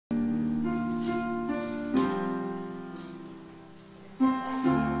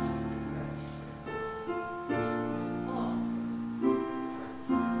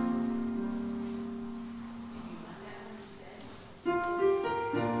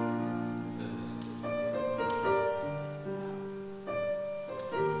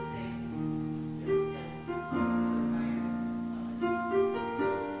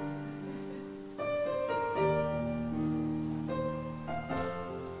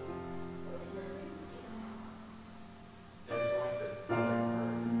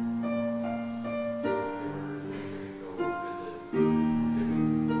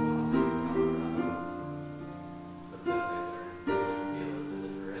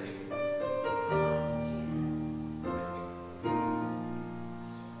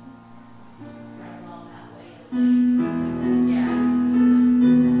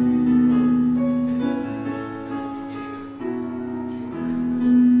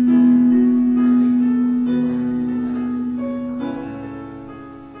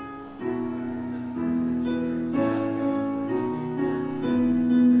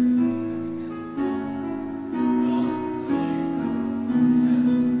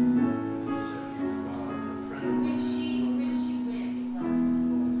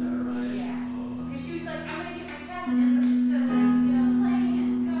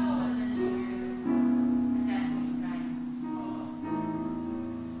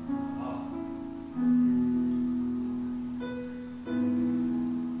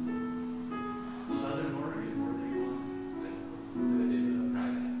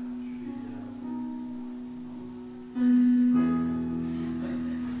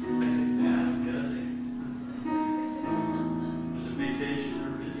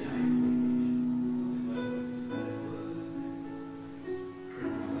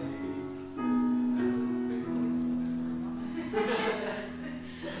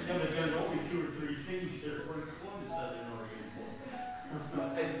I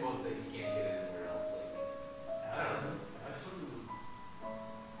suppose that you can't get it anywhere else. Like, I don't know.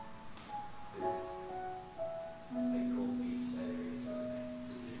 There's like Gold Beach, that area is really nice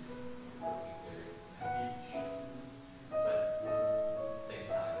too. Working there, it's nice. But at the same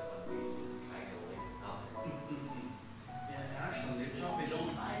time, the Fun Beach is kind of like nothing. Yeah, actually, they probably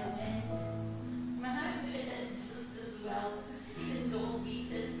don't. By the way, my husband just as well in Gold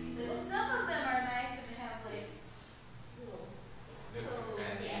Beaches. Well, some of them are nice and have like little Nooks and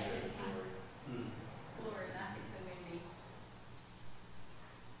crannies. yeah,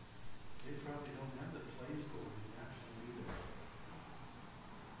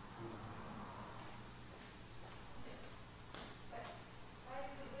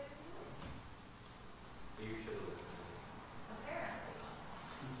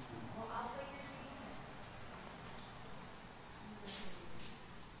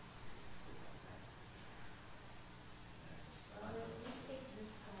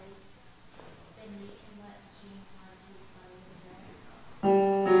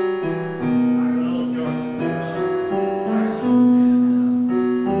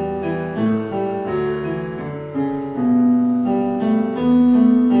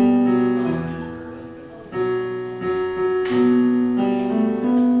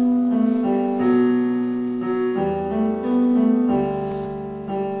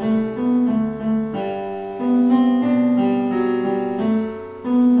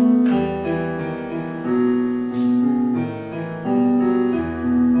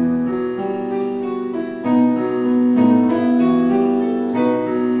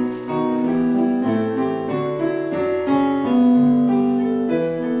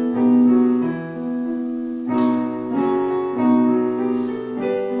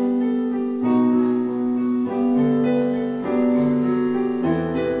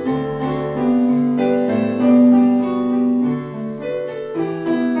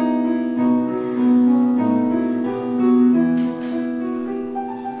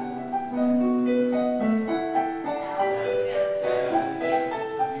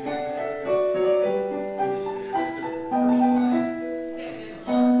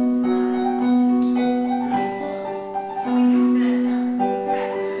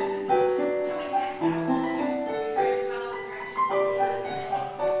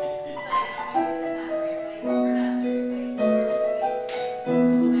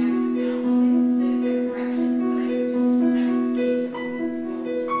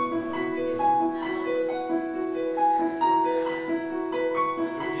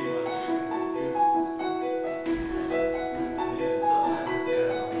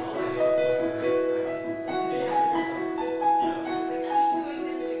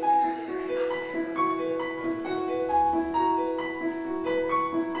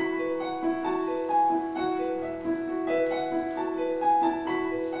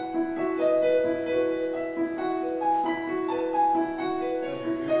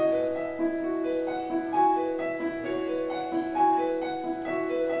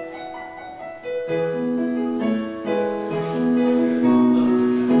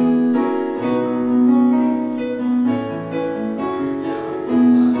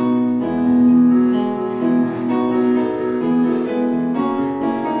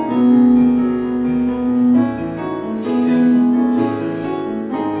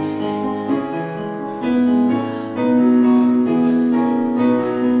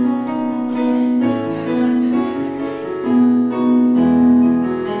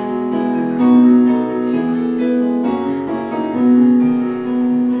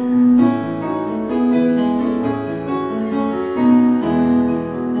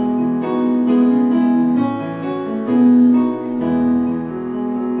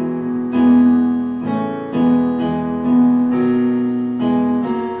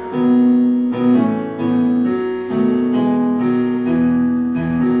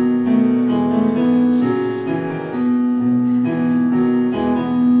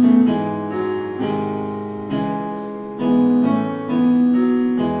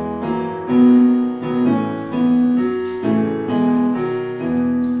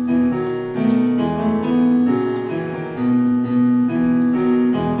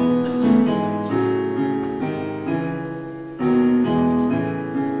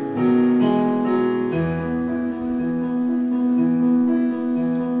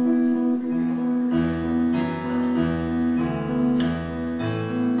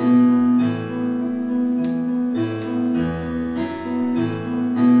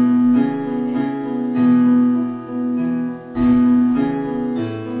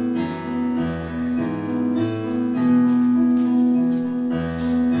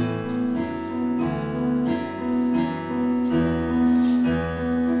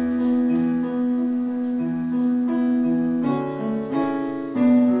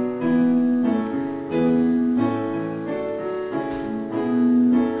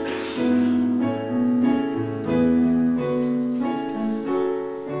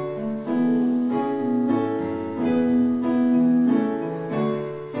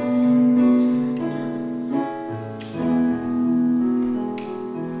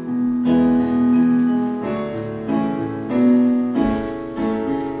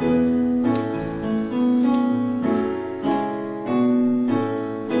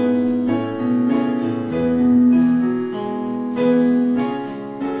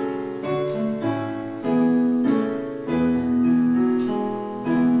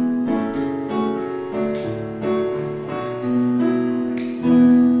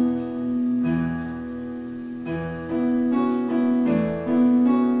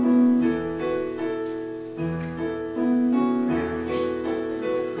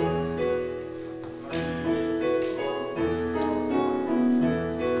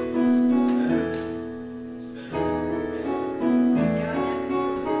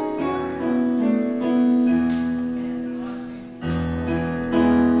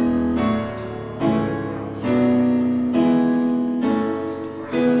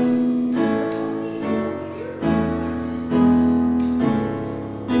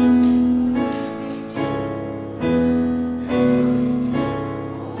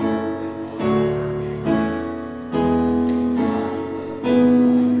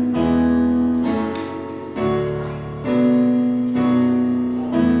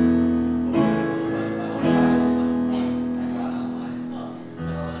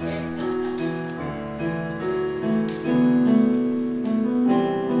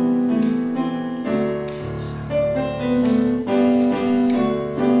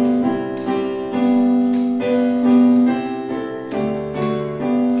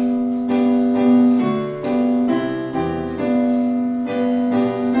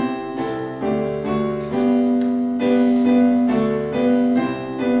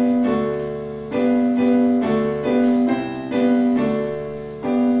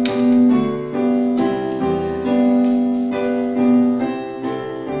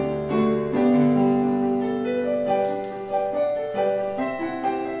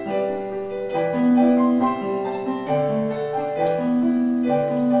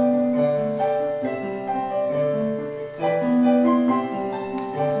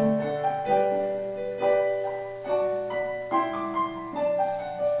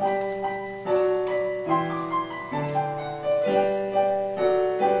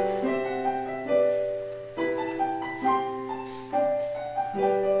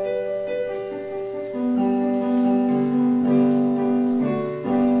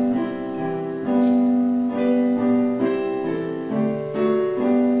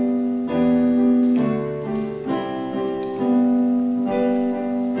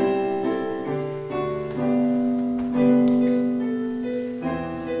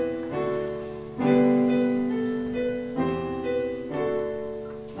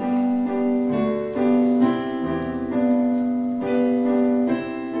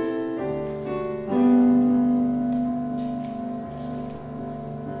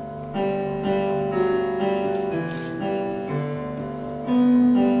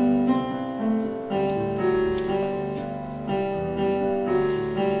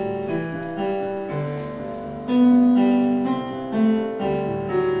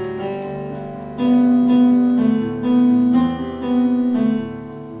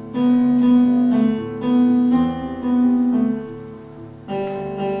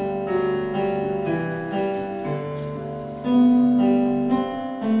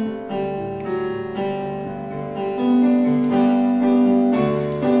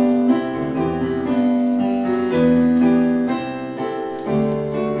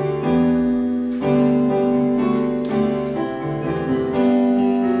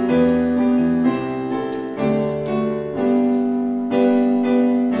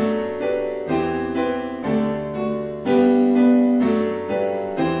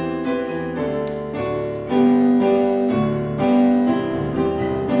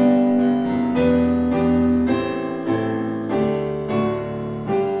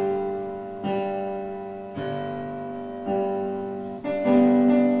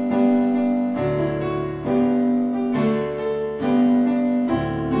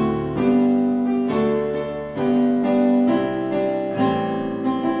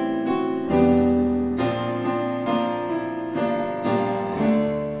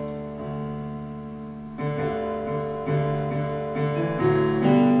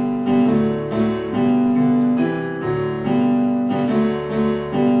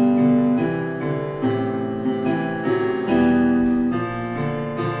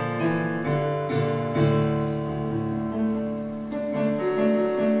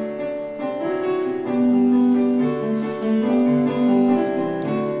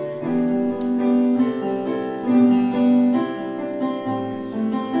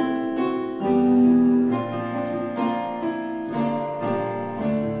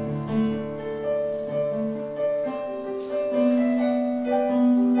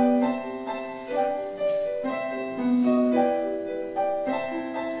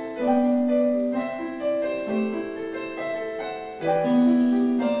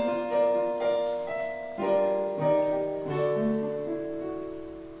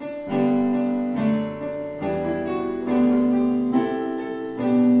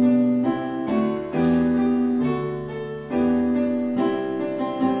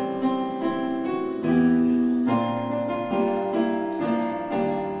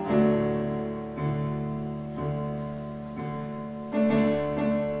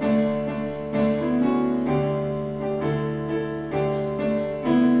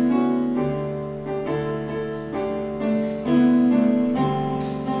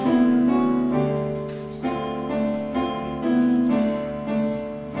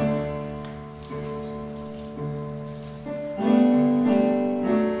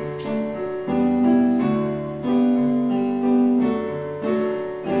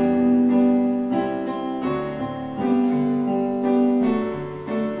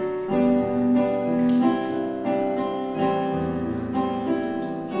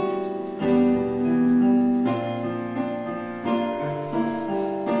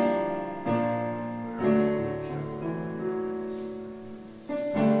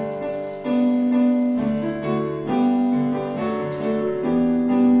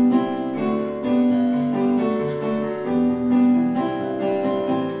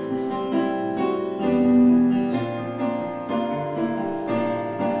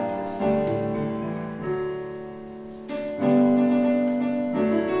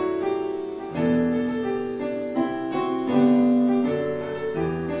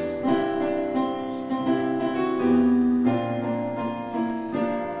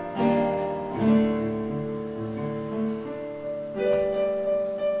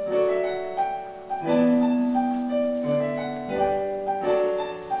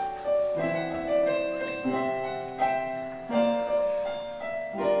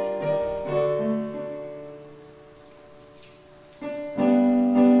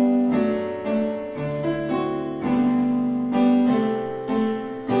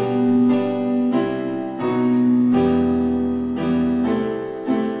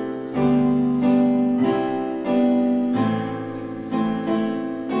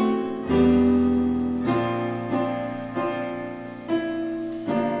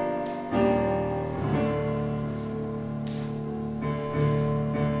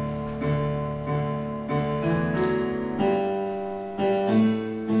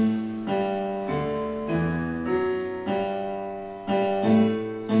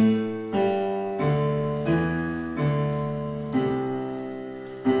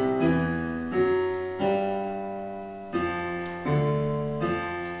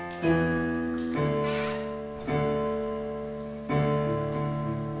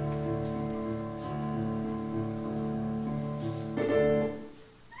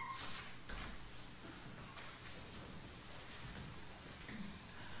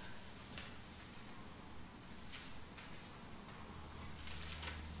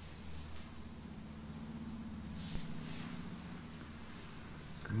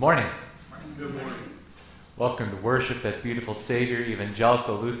 morning. Good morning. Welcome to worship at Beautiful Savior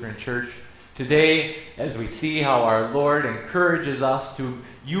Evangelical Lutheran Church. Today, as we see how our Lord encourages us to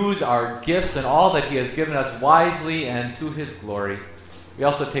use our gifts and all that He has given us wisely and to His glory, we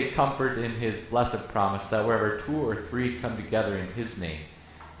also take comfort in His blessed promise that wherever 2 or 3 come together in His name,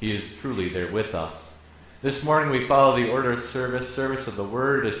 He is truly there with us. This morning we follow the order of service. Service of the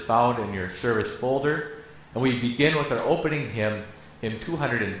Word is found in your service folder, and we begin with our opening hymn, hymn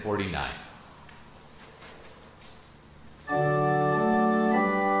 249.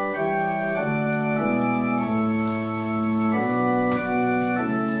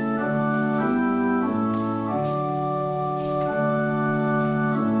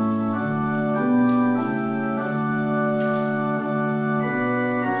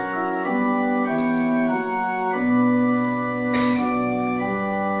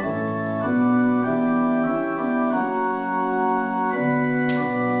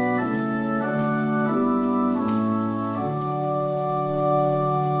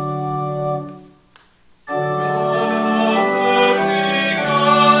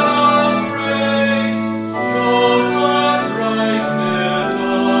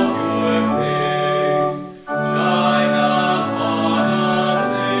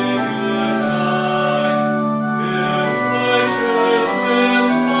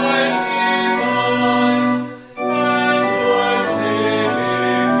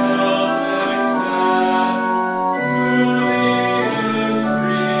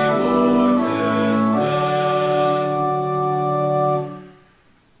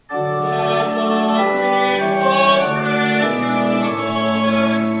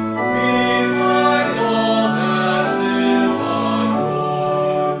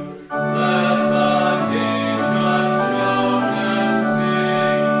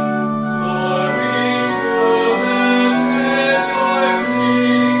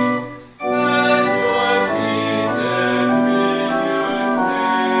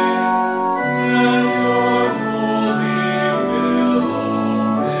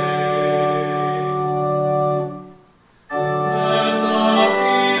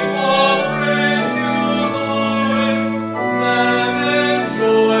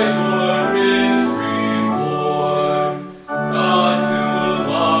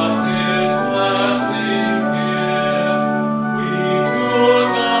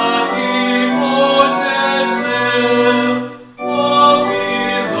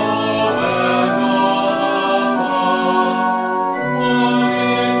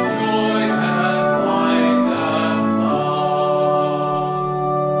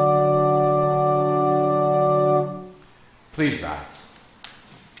 Please rise.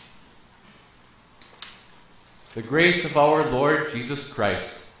 The grace of our Lord Jesus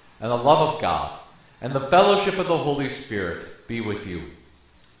Christ, and the love of God, and the fellowship of the Holy Spirit be with you.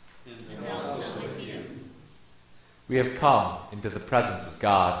 And also with you. We have come into the presence of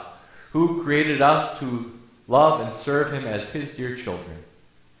God, who created us to love and serve Him as His dear children.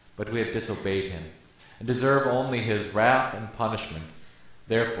 But we have disobeyed Him, and deserve only His wrath and punishment.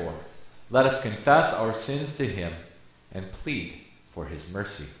 Therefore, let us confess our sins to Him, and plead for His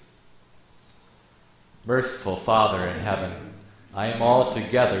mercy. Merciful Father in heaven, I am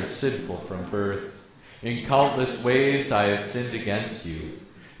altogether sinful from birth. In countless ways I have sinned against you,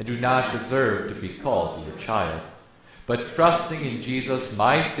 and do not deserve to be called your child. But trusting in Jesus,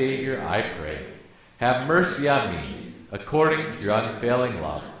 my Savior, I pray, have mercy on me, according to your unfailing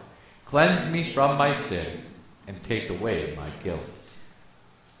love. Cleanse me from my sin, and take away my guilt.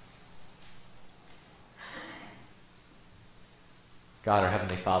 God, our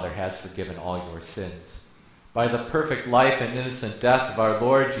Heavenly Father, has forgiven all your sins. By the perfect life and innocent death of our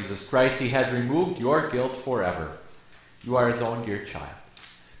Lord Jesus Christ, He has removed your guilt forever. You are His own dear child.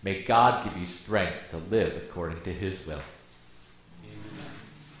 May God give you strength to live according to His will.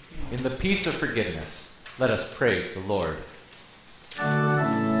 Amen. In the peace of forgiveness, let us praise the Lord.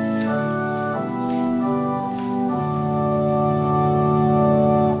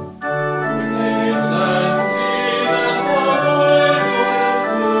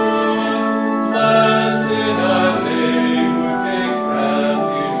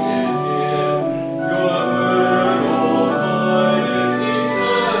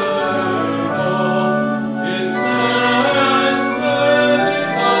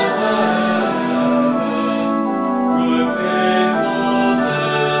 Good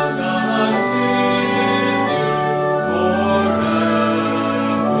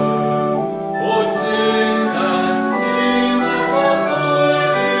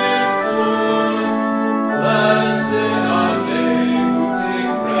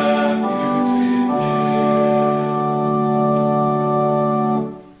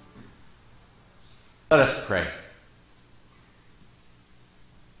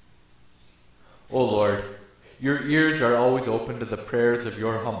O Lord, your ears are always open to the prayers of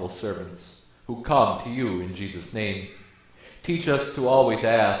your humble servants, who come to you in Jesus' name. Teach us to always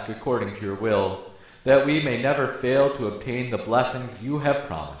ask according to your will, that we may never fail to obtain the blessings you have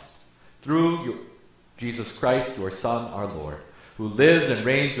promised. Through Jesus Christ, your Son, our Lord, who lives and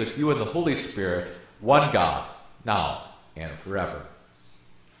reigns with you in the Holy Spirit, one God, now and forever.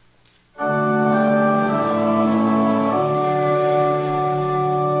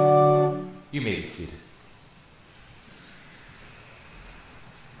 You may be seated.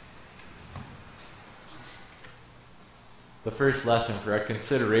 The first lesson for our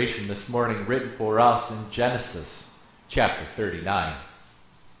consideration this morning, written for us in Genesis chapter 39.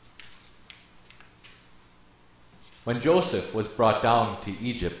 When Joseph was brought down to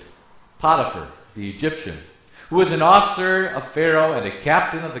Egypt, Potiphar, the Egyptian, who was an officer of Pharaoh and a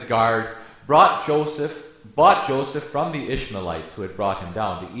captain of the guard, bought Joseph from the Ishmaelites who had brought him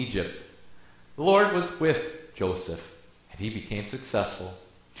down to Egypt. The Lord was with Joseph, and he became successful.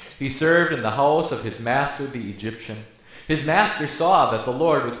 He served in the house of his master, the Egyptian. His master saw that the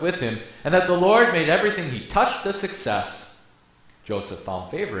Lord was with him, and that the Lord made everything he touched a success. Joseph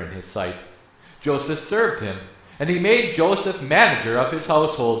found favor in his sight. Joseph served him, and he made Joseph manager of his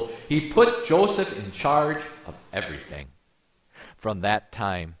household. He put Joseph in charge of everything. From the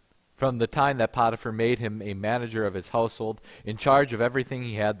time that Potiphar made him a manager of his household, in charge of everything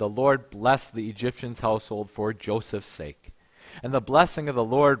he had, the Lord blessed the Egyptian's household for Joseph's sake. And the blessing of the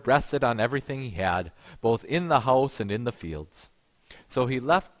Lord rested on everything he had, both in the house and in the fields. So he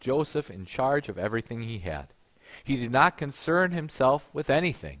left Joseph in charge of everything he had. He did not concern himself with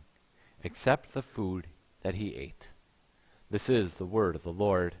anything except the food that he ate. This is the word of the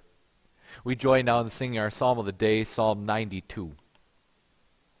Lord. We join now in singing our psalm of the day, Psalm 92.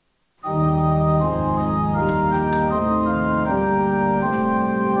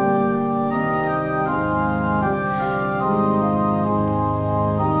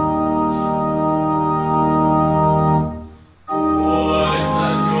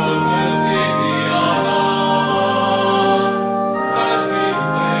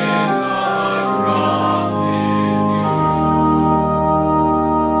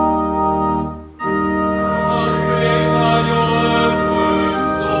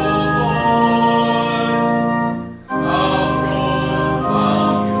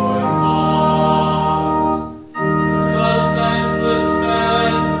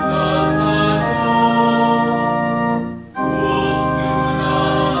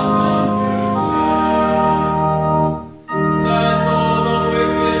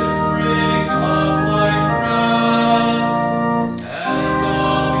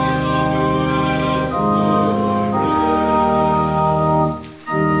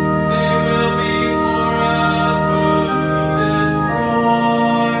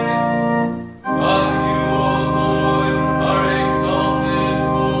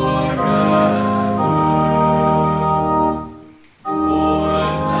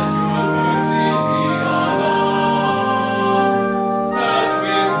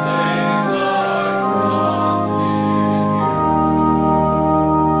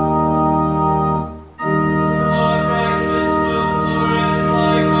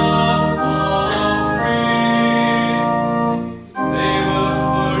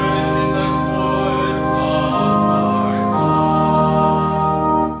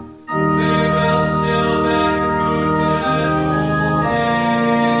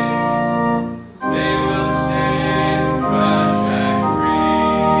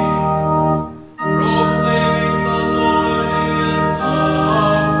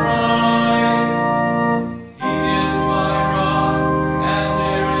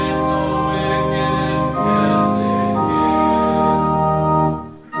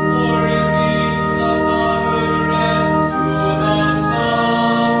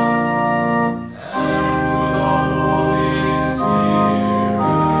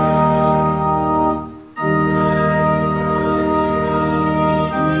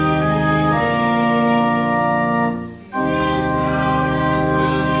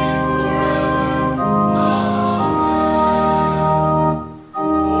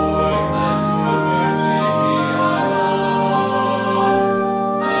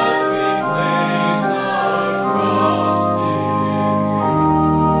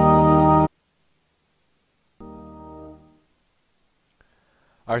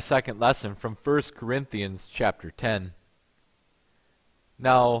 Our second lesson from 1 Corinthians chapter 10.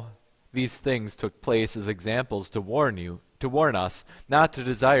 Now, these things took place as examples to warn us not to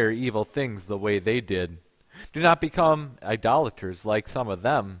desire evil things the way they did. Do not become idolaters like some of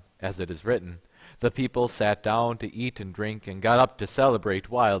them, as it is written. The people sat down to eat and drink and got up to celebrate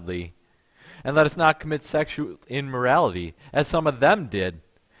wildly. And let us not commit sexual immorality, as some of them did,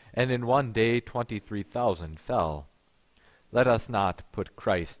 and in one day 23,000 fell. Let us not put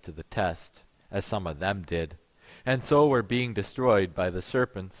Christ to the test, as some of them did, and so were being destroyed by the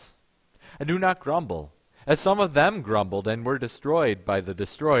serpents. And do not grumble, as some of them grumbled and were destroyed by the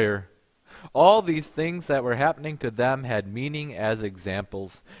destroyer. All these things that were happening to them had meaning as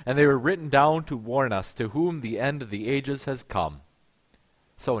examples, and they were written down to warn us to whom the end of the ages has come.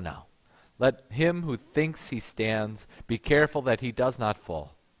 So now, let him who thinks he stands be careful that he does not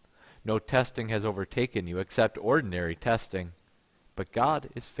fall. No testing has overtaken you except ordinary testing, but God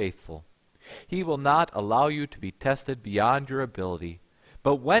is faithful. He will not allow you to be tested beyond your ability,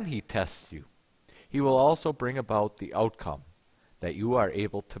 but when he tests you, he will also bring about the outcome, that you are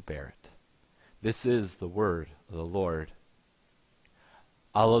able to bear it. This is the word of the Lord.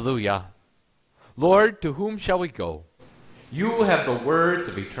 Alleluia. Lord, to whom shall we go? You have the words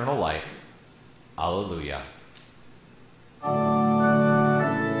of eternal life. Alleluia.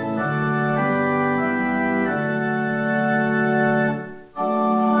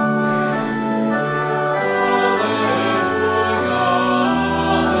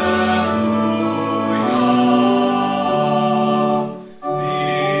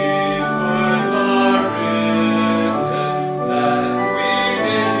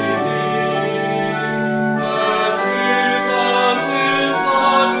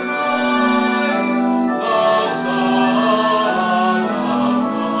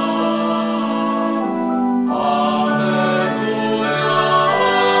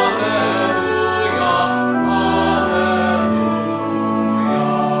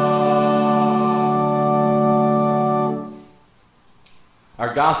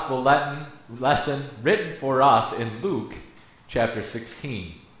 Gospel lesson written for us in Luke chapter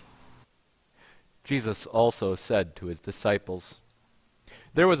 16. Jesus also said to his disciples,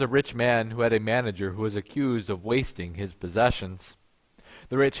 "There was a rich man who had a manager who was accused of wasting his possessions.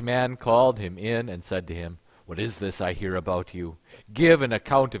 The rich man called him in and said to him, 'What is this I hear about you? Give an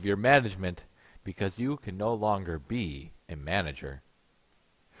account of your management, because you can no longer be a manager.'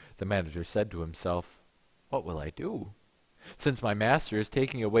 The manager said to himself, 'What will I do, since my master is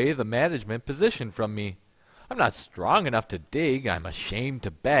taking away the management position from me? I'm not strong enough to dig. I'm ashamed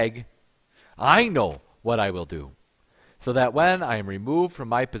to beg. I know what I will do, so that when I am removed from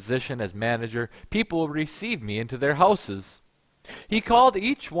my position as manager, people will receive me into their houses.' He called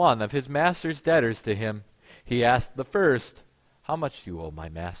each one of his master's debtors to him. He asked the first, 'How much do you owe my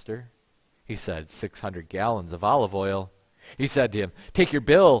master?' He said, 600 gallons of olive oil. He said to him, 'Take your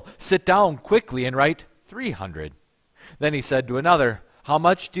bill, sit down quickly, and write 300. Then he said to another, 'How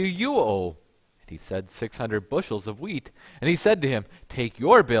much do you owe?' And he said, 600 bushels of wheat. And he said to him, 'Take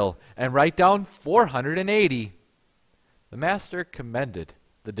your bill and write down 480. The master commended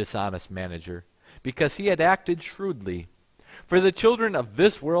the dishonest manager, because he had acted shrewdly. For the children of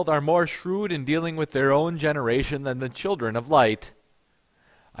this world are more shrewd in dealing with their own generation than the children of light.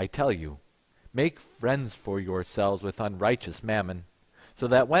 I tell you, make friends for yourselves with unrighteous mammon, so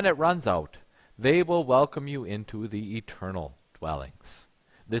that when it runs out, they will welcome you into the eternal dwellings.'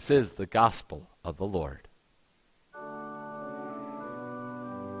 This is the gospel of the Lord."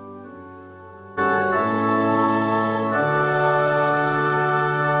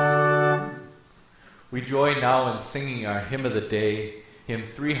 We join now in singing our hymn of the day, hymn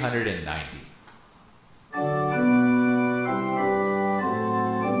 390. Good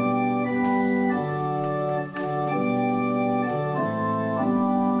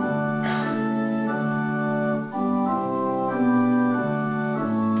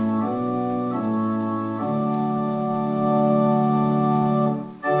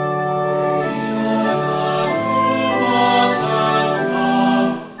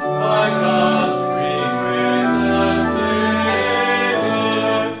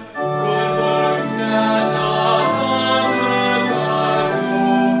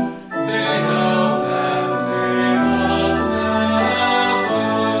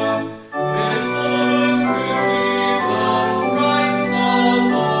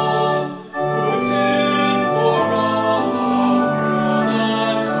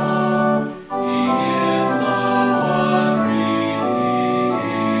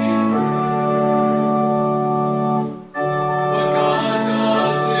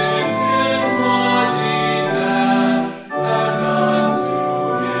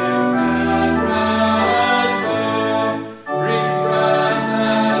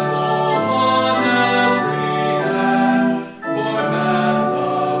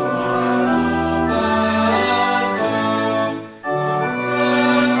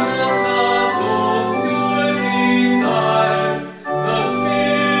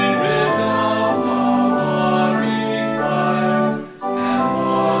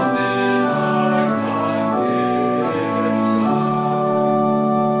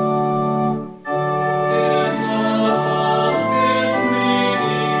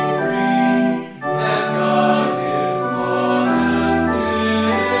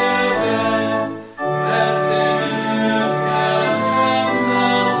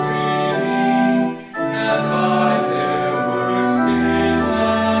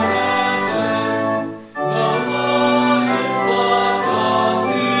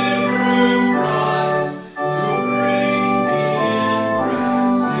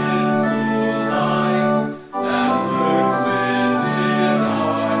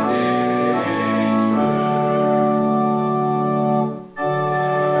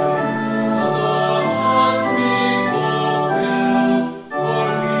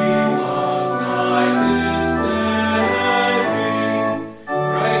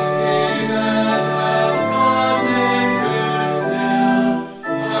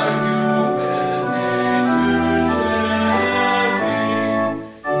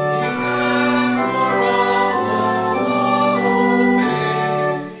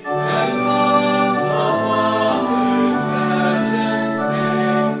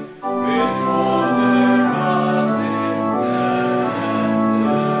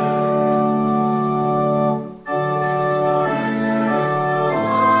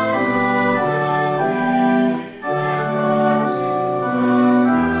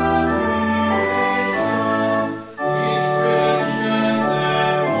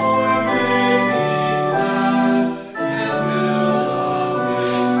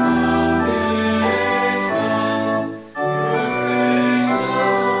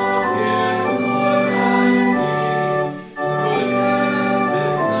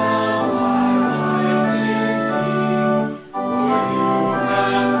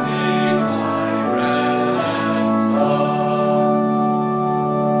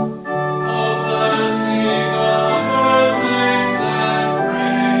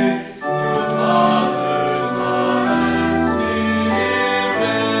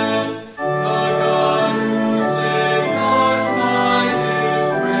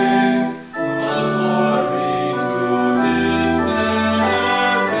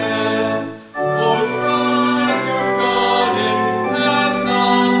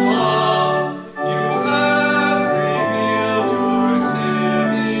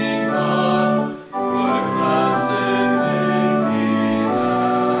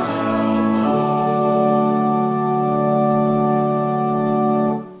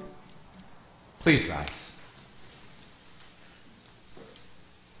Please rise.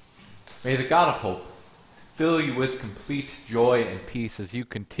 May the God of hope fill you with complete joy and peace as you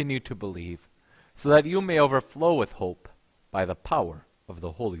continue to believe, so that you may overflow with hope by the power of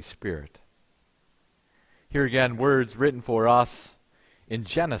the Holy Spirit. Here again, words written for us in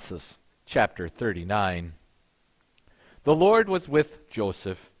Genesis chapter 39. The Lord was with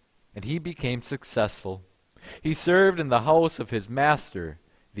Joseph, and he became successful. He served in the house of his master,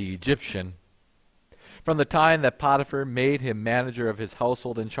 the Egyptian. From the time that Potiphar made him manager of his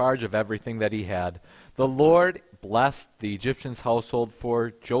household in charge of everything that he had, the Lord blessed the Egyptian's household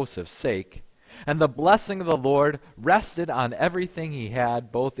for Joseph's sake. And the blessing of the Lord rested on everything he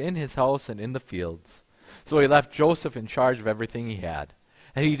had, both in his house and in the fields. So he left Joseph in charge of everything he had,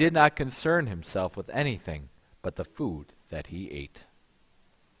 and he did not concern himself with anything but the food that he ate.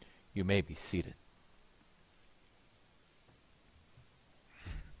 You may be seated.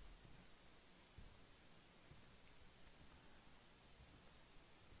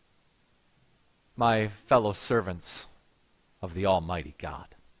 My fellow servants of the Almighty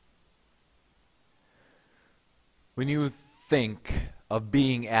God, when you think of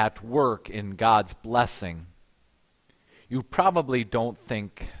being at work in God's blessing, you probably don't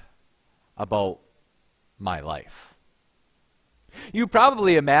think about my life. You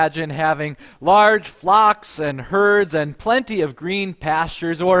probably imagine having large flocks and herds and plenty of green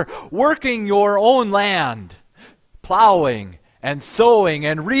pastures, or working your own land, plowing and sowing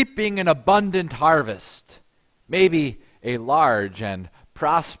and reaping an abundant harvest. Maybe a large and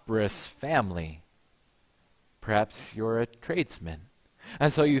prosperous family. Perhaps you're a tradesman,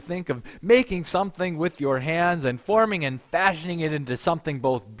 and so you think of making something with your hands and forming and fashioning it into something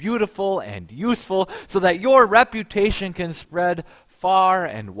both beautiful and useful, so that your reputation can spread far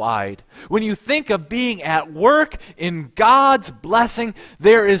and wide. When you think of being at work in God's blessing,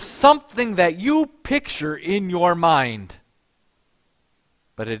 there is something that you picture in your mind.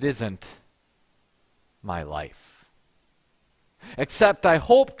 But it isn't my life. Except I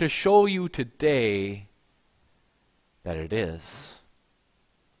hope to show you today that it is.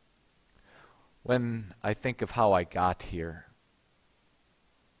 When I think of how I got here,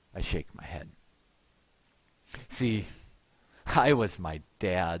 I shake my head. See, I was my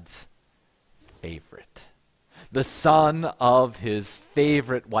dad's favorite, the son of his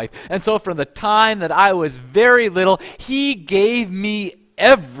favorite wife. And so from the time that I was very little, he gave me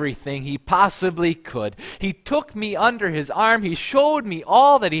everything he possibly could. He took me under his arm. He showed me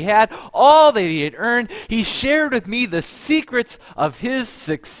all that he had, all that he had earned. He shared with me the secrets of his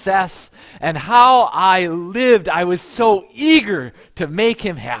success and how I lived. I was so eager to make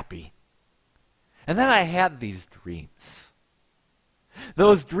him happy. And then I had these dreams.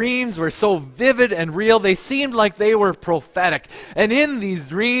 Those dreams were so vivid and real, they seemed like they were prophetic. And in these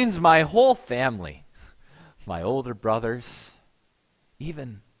dreams, my whole family, my older brothers,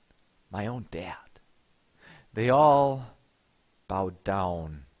 even my own dad, they all bowed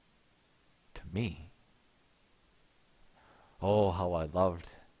down to me. Oh, how I loved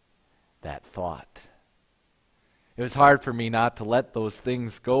that thought. It was hard for me not to let those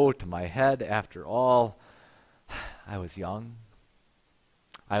things go to my head. After all, I was young.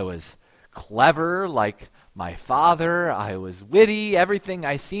 I was clever like my father. I was witty. Everything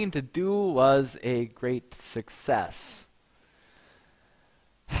I seemed to do was a great success.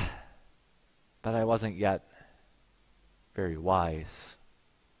 But I wasn't yet very wise.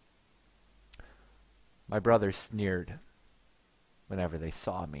 My brothers sneered whenever they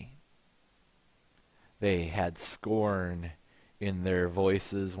saw me. They had scorn in their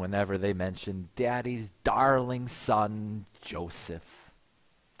voices whenever they mentioned Daddy's darling son, Joseph.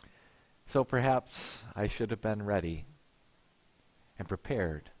 So perhaps I should have been ready and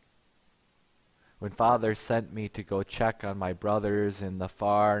prepared. When Father sent me to go check on my brothers in the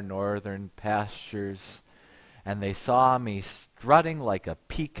far northern pastures, and they saw me strutting like a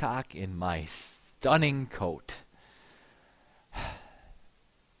peacock in my stunning coat,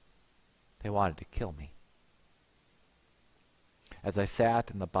 they wanted to kill me. As I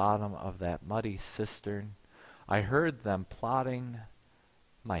sat in the bottom of that muddy cistern, I heard them plotting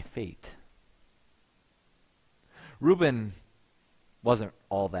my fate. Reuben wasn't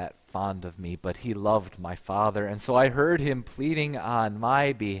all that fond of me, but he loved my father, and so I heard him pleading on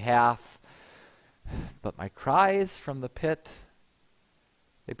my behalf. But my cries from the pit,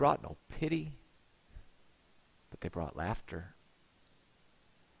 they brought no pity, but they brought laughter.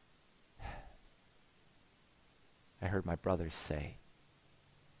 I heard my brothers say,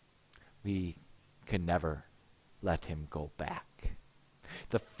 "We can never let him go back.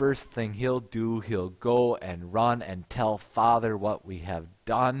 The first thing he'll do, he'll go and run and tell Father what we have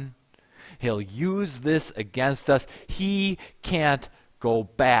done. He'll use this against us. He can't go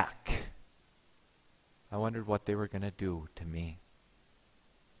back. I wondered what they were going to do to me.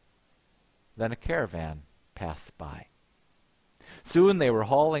 Then a caravan passed by. Soon they were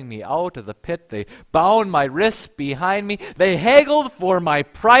hauling me out of the pit. They bound my wrists behind me. They haggled for my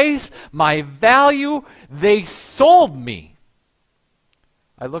price, my value. They sold me.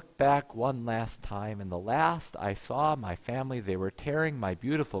 I looked back one last time, and the last I saw my family, they were tearing my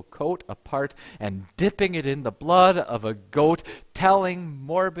beautiful coat apart and dipping it in the blood of a goat, telling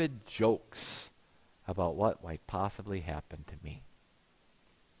morbid jokes about what might possibly happen to me.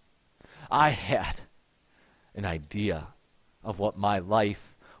 I had an idea of what my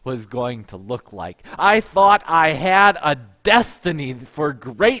life was going to look like. I thought I had a destiny for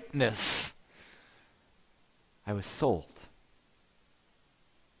greatness. I was sold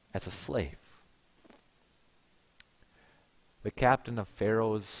as a slave. The captain of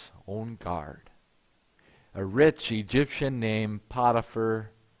Pharaoh's own guard, a rich Egyptian named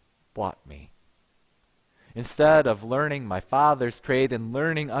Potiphar, bought me. Instead of learning my father's trade and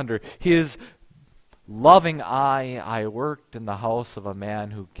learning under his loving eye, I worked in the house of a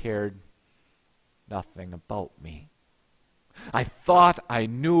man who cared nothing about me. I thought I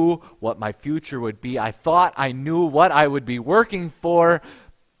knew what my future would be. I thought I knew what I would be working for,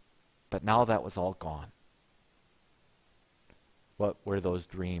 but now that was all gone. What were those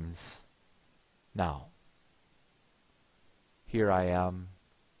dreams now? Here I am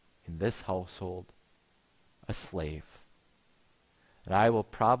in this household, a slave. And I will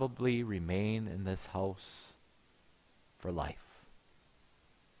probably remain in this house for life.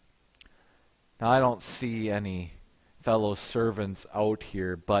 Now, I don't see any fellow servants out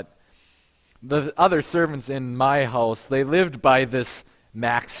here, but the other servants in my house, they lived by this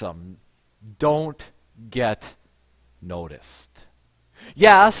maxim: don't get noticed.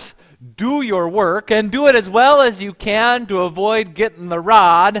 Yes, do your work and do it as well as you can to avoid getting the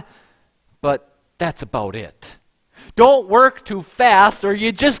rod, but that's about it. Don't work too fast or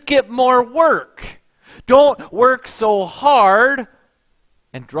you just get more work. Don't work so hard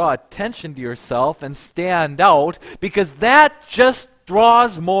and draw attention to yourself and stand out, because that just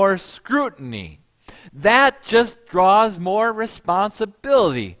draws more scrutiny. That just draws more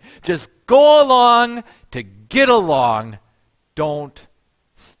responsibility. Just go along to get along. Don't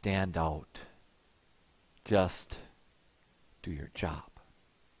stand out. Just do your job.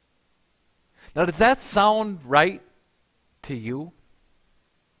 Now, does that sound right to you?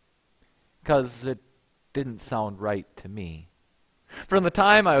 Because it didn't sound right to me. From the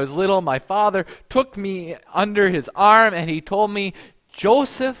time I was little, my father took me under his arm and he told me,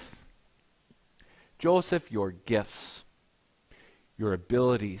 Joseph, your gifts, your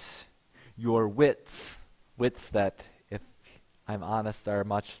abilities, your wits that, if I'm honest, are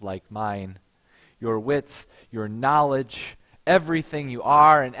much like mine, your wits, your knowledge, everything you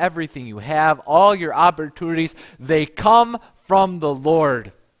are and everything you have, all your opportunities, they come from the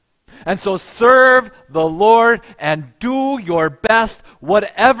Lord. And so serve the Lord and do your best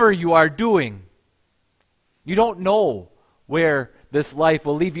whatever you are doing. You don't know where this life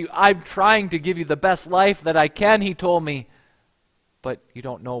will leave you. I'm trying to give you the best life that I can, he told me, but you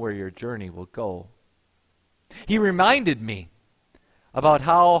don't know where your journey will go. He reminded me about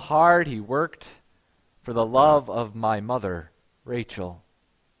how hard he worked for the love of my mother, Rachel.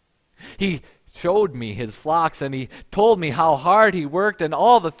 He showed me his flocks and he told me how hard he worked and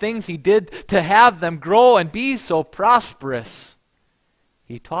all the things he did to have them grow and be so prosperous.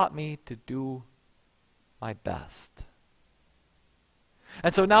 He taught me to do my best.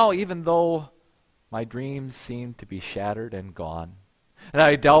 And so now, even though my dreams seem to be shattered and gone, and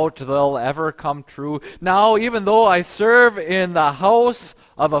I doubt they'll ever come true, now, even though I serve in the house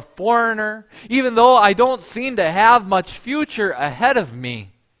of a foreigner, even though I don't seem to have much future ahead of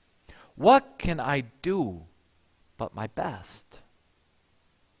me, what can I do but my best?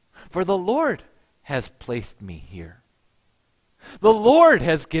 For the Lord has placed me here. The Lord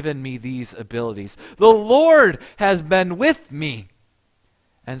has given me these abilities. The Lord has been with me.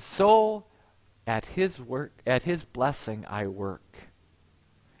 And so, at his work, at his blessing, I work.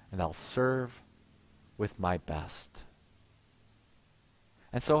 And I'll serve with my best.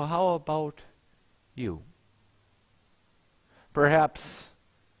 And so how about you? Perhaps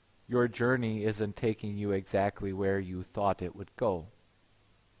your journey isn't taking you exactly where you thought it would go.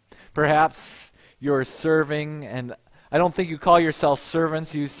 Perhaps you're serving, and I don't think you call yourself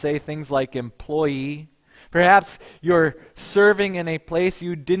servants, you say things like employee. Perhaps you're serving in a place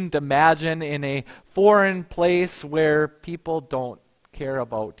you didn't imagine, in a foreign place where people don't care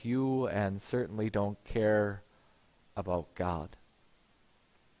about you and certainly don't care about God.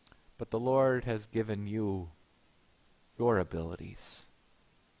 But the Lord has given you your abilities,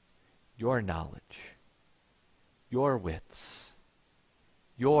 your knowledge, your wits,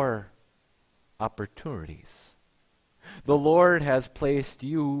 your opportunities. The Lord has placed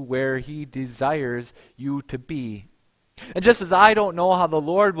you where He desires you to be. And just as I don't know how the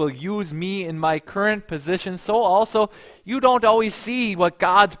Lord will use me in my current position, so also you don't always see what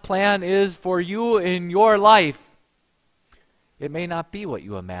God's plan is for you in your life. It may not be what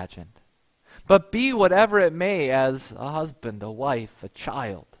you imagined, but be whatever it may, as a husband, a wife, a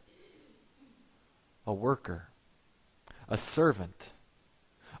child, a worker, a servant,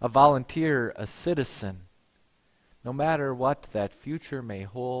 a volunteer, a citizen. No matter what that future may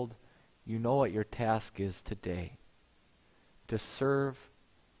hold, you know what your task is today: to serve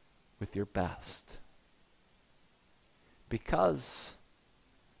with your best. Because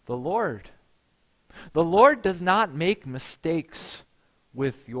the Lord does not make mistakes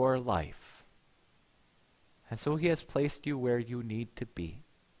with your life. And so He has placed you where you need to be.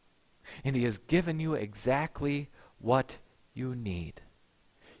 And He has given you exactly what you need.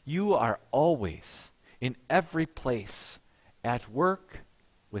 You are always, in every place, at work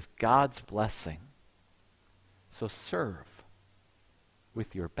with God's blessing. So serve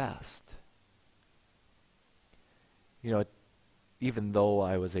with your best. You know, even though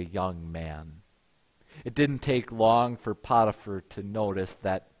I was a young man, it didn't take long for Potiphar to notice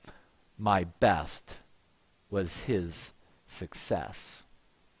that my best was his success.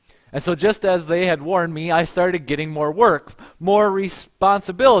 And so just as they had warned me, I started getting more work, more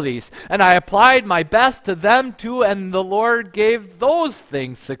responsibilities, and I applied my best to them too, and the Lord gave those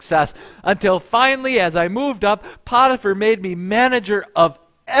things success, until finally, as I moved up, Potiphar made me manager of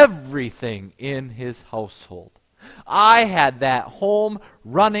everything in his household. I had that home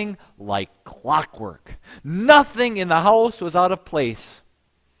running like clockwork. Nothing in the house was out of place.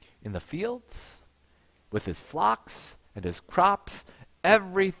 In the fields, with his flocks and his crops,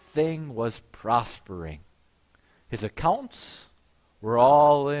 everything was prospering. His accounts were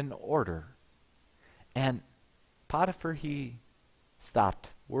all in order. And Potiphar, he stopped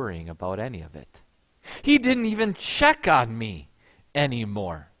worrying about any of it. He didn't even check on me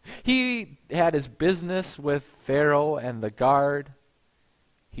anymore. He had his business with Pharaoh and the guard.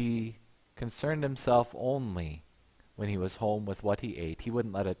 He concerned himself only when he was home with what he ate. He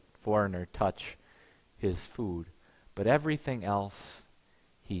wouldn't let a foreigner touch his food. But everything else,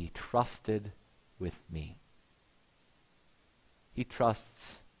 he trusted with me. He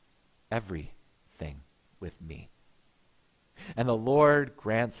trusts everything with me. And the Lord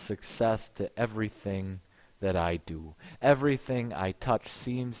grants success to everything that I do. Everything I touch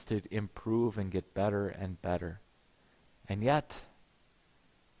seems to improve and get better and better. And yet,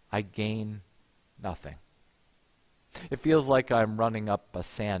 I gain nothing. It feels like I'm running up a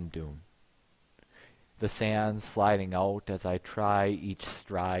sand dune. The sand sliding out as I try each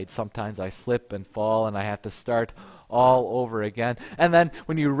stride. Sometimes I slip and fall and I have to start all over again. And then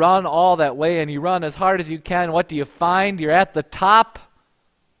when you run all that way and you run as hard as you can, what do you find? You're at the top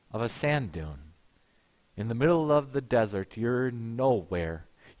of a sand dune. In the middle of the desert, you're nowhere.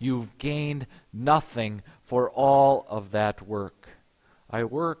 You've gained nothing for all of that work. I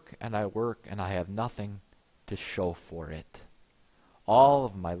work and I work and I have nothing to show for it. All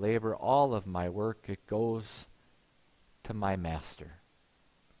of my labor, all of my work, it goes to my master.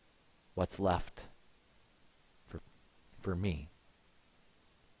 What's left for me?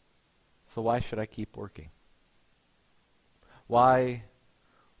 So why should I keep working? Why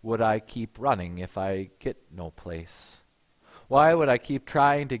would I keep running if I get no place? Why would I keep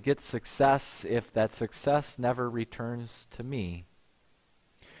trying to get success if that success never returns to me?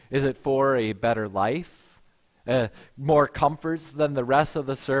 Is it for a better life? More comforts than the rest of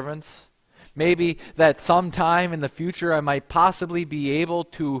the servants? Maybe that sometime in the future I might possibly be able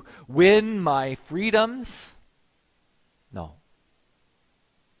to win my freedoms? No.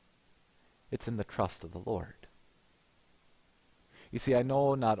 It's in the trust of the Lord. You see, I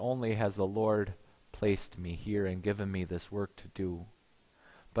know not only has the Lord placed me here and given me this work to do,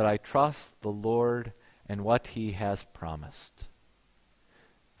 but I trust the Lord and what He has promised.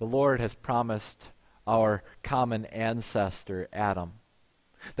 The Lord has promised our common ancestor, Adam,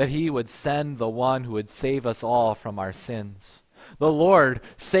 that He would send the one who would save us all from our sins. The Lord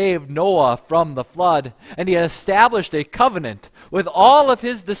saved Noah from the flood, and He established a covenant with all of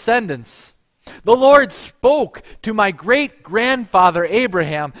his descendants. The Lord spoke to my great-grandfather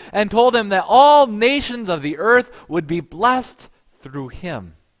Abraham and told him that all nations of the earth would be blessed through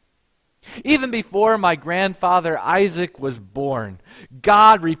him. Even before my grandfather Isaac was born,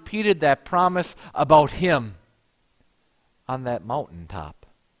 God repeated that promise about him on that mountaintop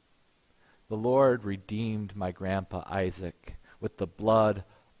The Lord redeemed my grandpa Isaac with the blood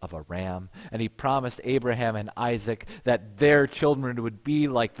of a ram, and he promised Abraham and Isaac that their children would be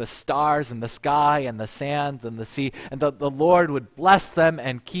like the stars in the sky and the sands and the sea, and that the Lord would bless them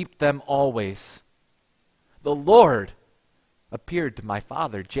and keep them always. The Lord appeared to my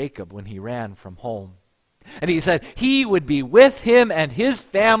father Jacob when he ran from home, and he said he would be with him and his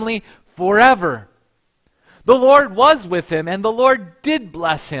family forever. The Lord was with him, and the Lord did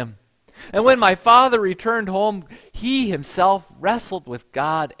bless him. And when my father returned home, he himself wrestled with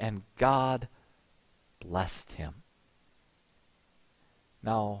God, and God blessed him.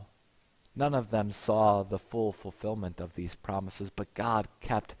 Now, none of them saw the full fulfillment of these promises, but God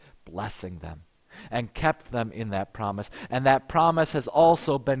kept blessing them and kept them in that promise. And that promise has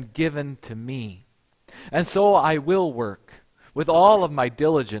also been given to me. And so I will work with all of my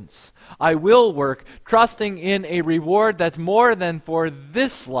diligence. I will work, trusting in a reward that's more than for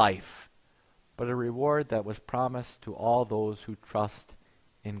this life, but a reward that was promised to all those who trust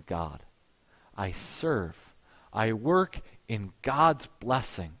in God. I serve. I work in God's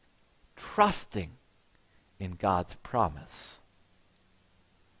blessing, trusting in God's promise.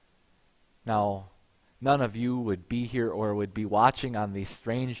 Now, none of you would be here or would be watching on these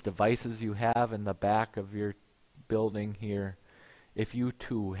strange devices you have in the back of your building here if you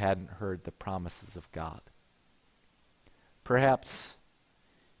too hadn't heard the promises of God. Perhaps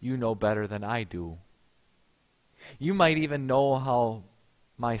you know better than I do. You might even know how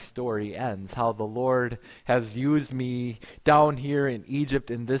my story ends, how the Lord has used me down here in Egypt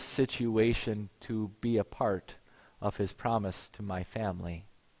in this situation to be a part of his promise to my family.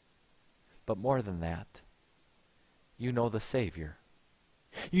 But more than that, you know the Savior.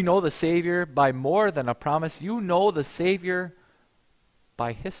 You know the Savior by more than a promise. You know the Savior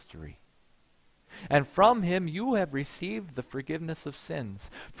by history. And from him you have received the forgiveness of sins.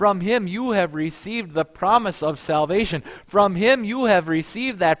 From him you have received the promise of salvation. From him you have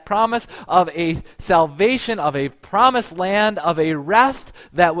received that promise of a salvation, of a promised land, of a rest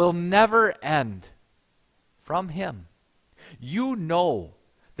that will never end. From him you know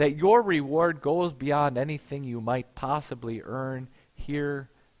that your reward goes beyond anything you might possibly earn here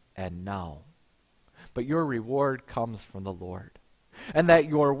and now. But your reward comes from the Lord. And that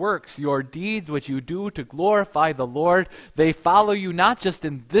your works, your deeds which you do to glorify the Lord, they follow you not just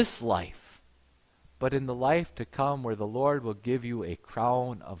in this life, but in the life to come, where the Lord will give you a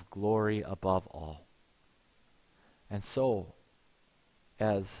crown of glory above all. And so,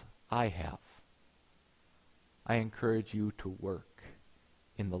 as I have, I encourage you to work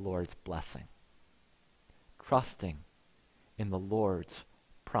in the Lord's blessing, trusting in the Lord's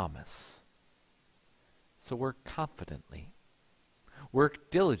promise. So work confidently.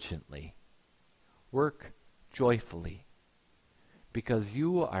 Work diligently. Work joyfully. Because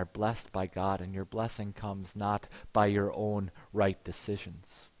you are blessed by God, and your blessing comes not by your own right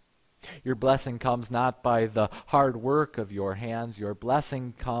decisions. Your blessing comes not by the hard work of your hands. Your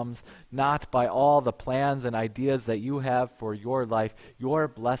blessing comes not by all the plans and ideas that you have for your life. Your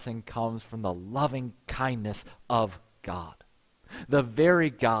blessing comes from the loving kindness of God. The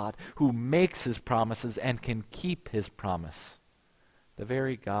very God who makes his promises and can keep his promise. The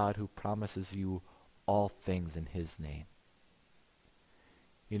very God who promises you all things in his name.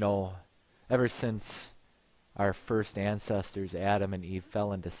 You know, ever since our first ancestors, Adam and Eve,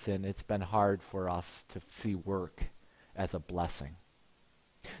 fell into sin, it's been hard for us to see work as a blessing.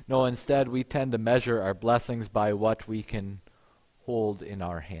 No, instead we tend to measure our blessings by what we can hold in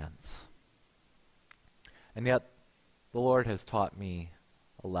our hands. And yet, the Lord has taught me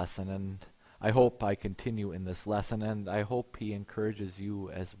a lesson, and I hope I continue in this lesson, and I hope he encourages you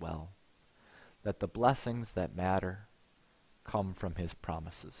as well, that the blessings that matter come from his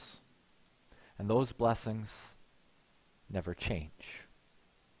promises. And those blessings never change.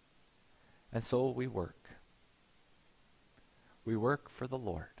 And so we work. We work for the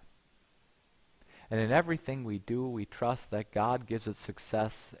Lord. And in everything we do, we trust that God gives it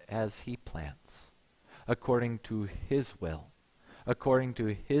success as he plans, according to his will, according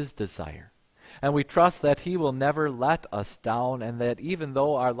to his desire. And we trust that he will never let us down, and that even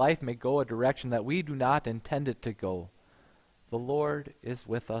though our life may go a direction that we do not intend it to go, the Lord is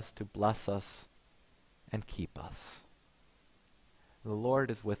with us to bless us and keep us. The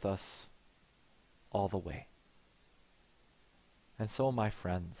Lord is with us all the way. And so, my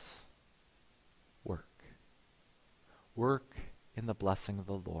friends, work. Work in the blessing of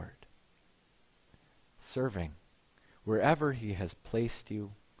the Lord. Serving wherever he has placed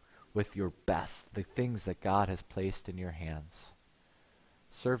you with your best, the things that God has placed in your hands.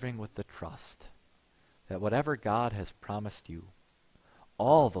 Serving with the trust that whatever God has promised you,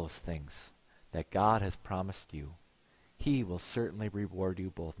 all those things that God has promised you, he will certainly reward you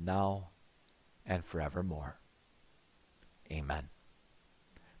both now and forevermore. Amen.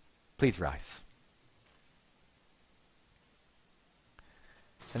 Please rise.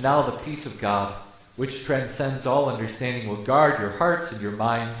 And now the peace of God, which transcends all understanding, will guard your hearts and your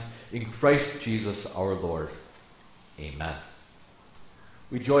minds in Christ Jesus our Lord. Amen.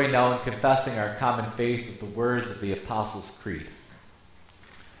 We join now in confessing our common faith with the words of the Apostles' Creed.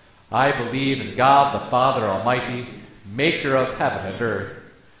 I believe in God the Father Almighty, maker of heaven and earth.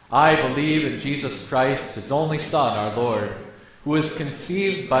 I believe in Jesus Christ, his only Son, our Lord, who was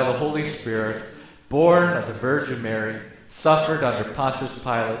conceived by the Holy Spirit, born of the Virgin Mary, suffered under Pontius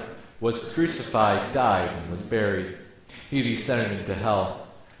Pilate, was crucified, died, and was buried. He descended into hell.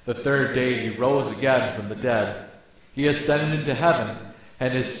 The third day he rose again from the dead. He ascended into heaven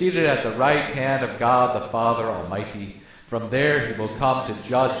and is seated at the right hand of God the Father Almighty. From there he will come to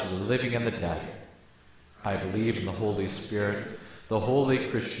judge the living and the dead. I believe in the Holy Spirit, the holy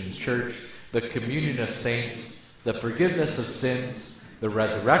Christian Church, the communion of saints, the forgiveness of sins, the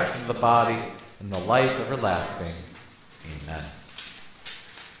resurrection of the body, and the life everlasting. Amen.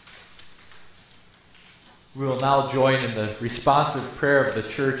 We will now join in the responsive prayer of the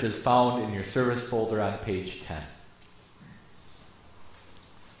church as found in your service folder on page 10.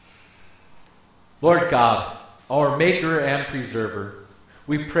 Lord God, our maker and preserver,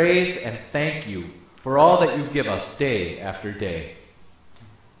 we praise and thank you for all that you give us day after day.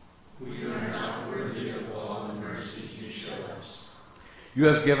 We are not worthy of all the mercies you show us. You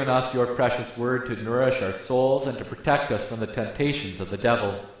have given us your precious word to nourish our souls and to protect us from the temptations of the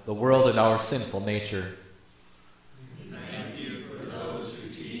devil, the world, and our sinful nature. Thank you for those who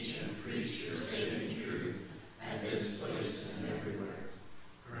teach and preach your saving truth at this place and everywhere.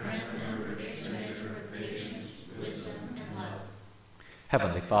 Grant them a rich measure of patience, wisdom, and love.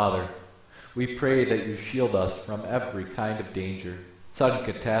 Heavenly Father, we pray that you shield us from every kind of danger, sudden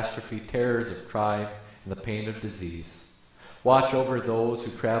catastrophe, terrors of crime, and the pain of disease. Watch over those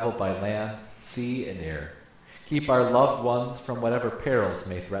who travel by land, sea, and air. Keep our loved ones from whatever perils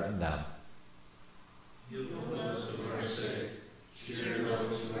may threaten them. Heal those who are sick, cheer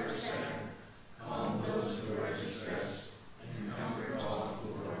those who are sad, calm those who are distressed, and comfort all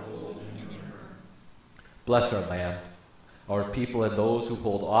who are old and infirm. Bless our land, our people, and those who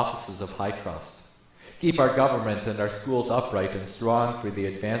hold offices of high trust. Keep our government and our schools upright and strong for the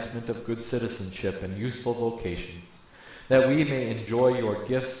advancement of good citizenship and useful vocations, that we may enjoy your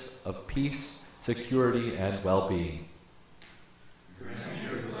gifts of peace, security, and well-being. Grant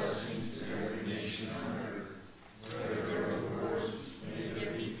your blessings to every nation on earth. Where there are wars, may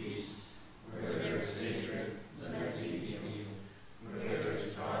there be peace. Where there is hatred, let there be healing. Where there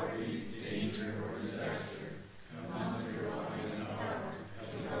is poverty, danger, or disaster, come on with your might and power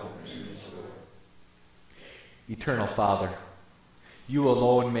to help and restore. Eternal Father, you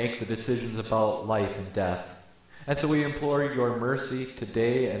alone make the decisions about life and death. And so we implore your mercy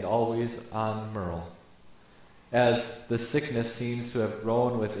today and always on Merle. As the sickness seems to have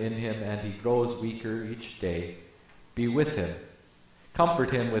grown within him and he grows weaker each day, be with him. Comfort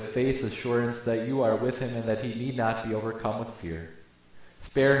him with faith's assurance that you are with him and that he need not be overcome with fear.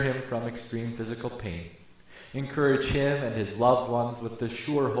 Spare him from extreme physical pain. Encourage him and his loved ones with the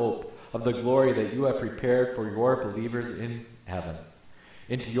sure hope of the glory that you have prepared for your believers in heaven.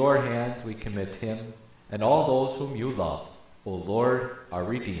 Into your hands we commit him and all those whom you love, O Lord, our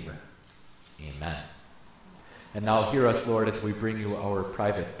Redeemer. Amen. And now hear us, Lord, as we bring you our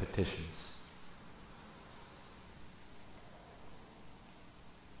private petitions.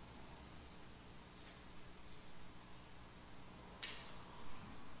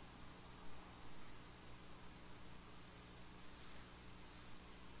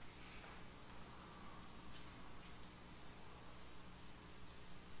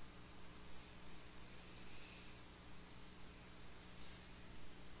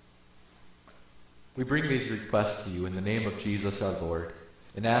 We bring these requests to you in the name of Jesus our Lord,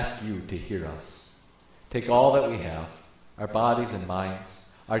 and ask you to hear us. Take all that we have, our bodies and minds,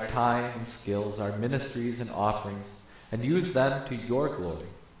 our time and skills, our ministries and offerings, and use them to your glory.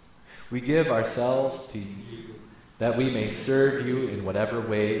 We give ourselves to you, that we may serve you in whatever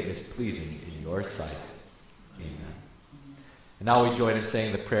way is pleasing in your sight. Amen. And now we join in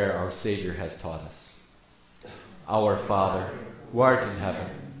saying the prayer our Savior has taught us. Our Father, who art in heaven,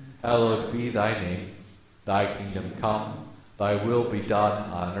 hallowed be thy name. Thy kingdom come, thy will be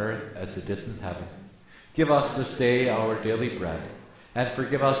done on earth as it is in heaven. Give us this day our daily bread, and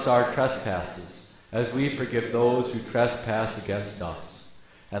forgive us our trespasses, as we forgive those who trespass against us.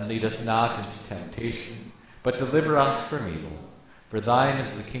 And lead us not into temptation, but deliver us from evil. For thine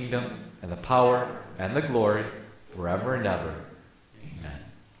is the kingdom, and the power, and the glory, forever and ever. Amen.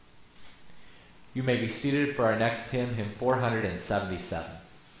 You may be seated for our next hymn, hymn 477.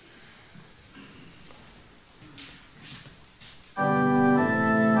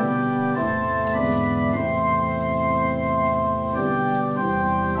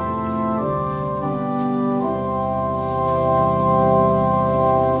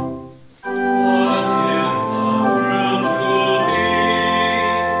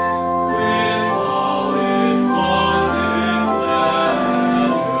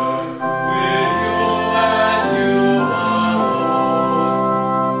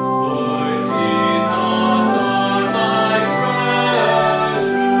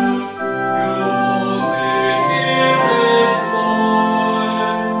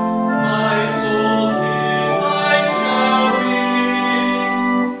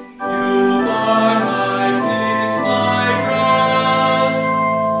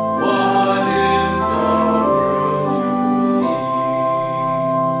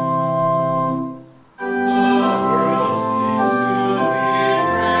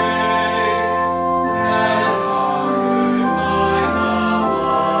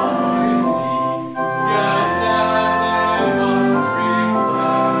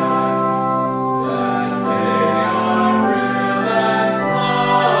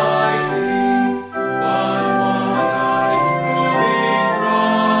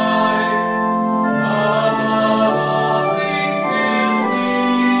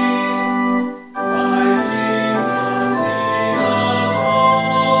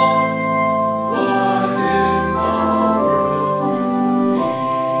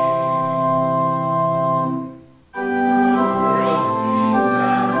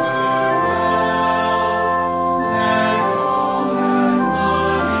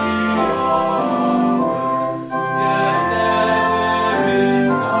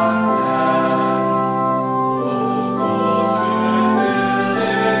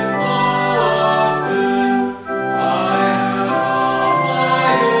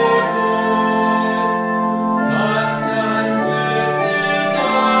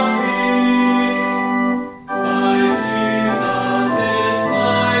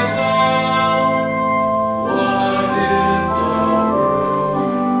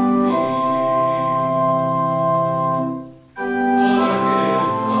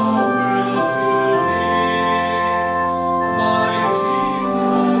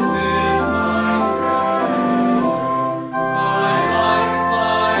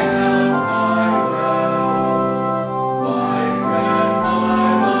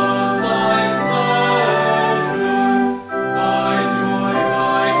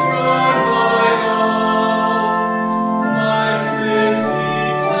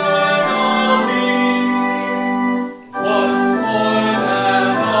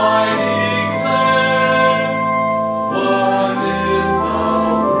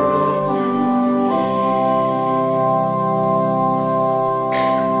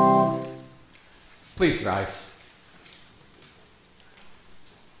 Please rise.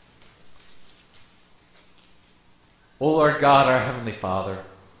 O Lord God, our Heavenly Father,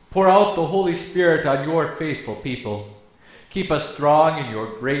 pour out the Holy Spirit on your faithful people. Keep us strong in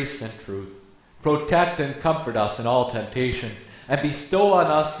your grace and truth. Protect and comfort us in all temptation, and bestow on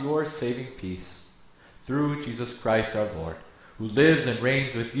us your saving peace. Through Jesus Christ our Lord, who lives and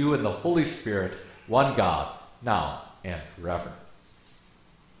reigns with you in the Holy Spirit, one God, now and forever.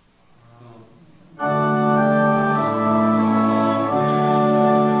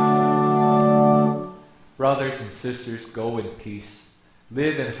 Brothers and sisters, go in peace.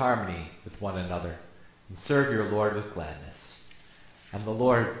 Live in harmony with one another, and serve your Lord with gladness. And the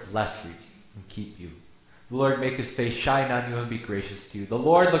Lord bless you and keep you. The Lord make his face shine on you and be gracious to you. The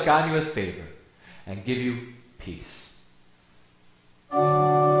Lord look on you with favor and give you peace.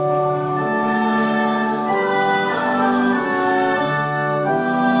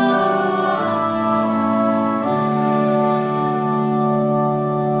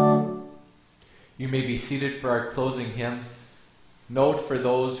 You may be seated for our closing hymn. Note for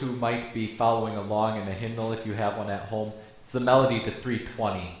those who might be following along in the hymnal, if you have one at home, it's the melody to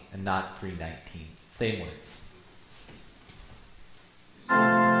 320 and not 319. Same words.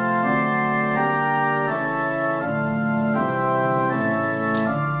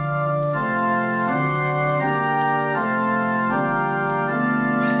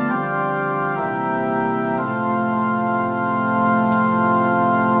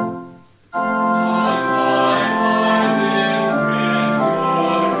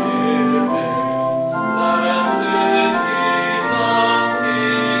 Blessed Jesus,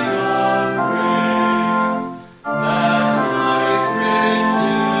 King of praise.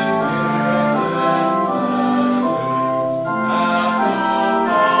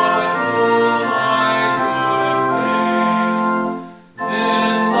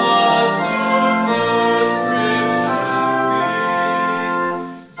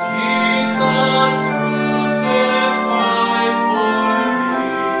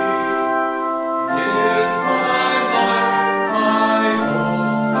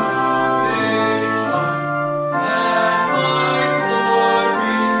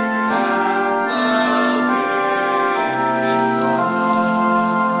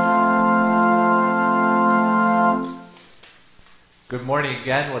 morning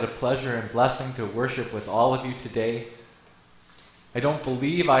again. What a pleasure and blessing to worship with all of you today. I don't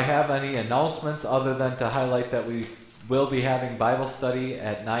believe I have any announcements other than to highlight that we will be having Bible study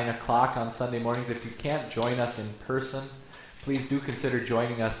at 9 o'clock on Sunday mornings. If you can't join us in person, please do consider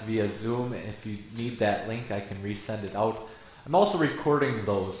joining us via Zoom. If you need that link, I can resend it out. I'm also recording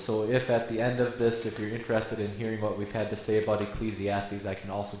those, so if at the end of this, if you're interested in hearing what we've had to say about Ecclesiastes, I can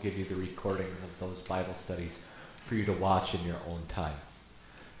also give you the recordings of those Bible studies for you to watch in your own time.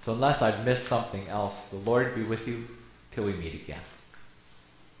 So unless I've missed something else, the Lord be with you till we meet again.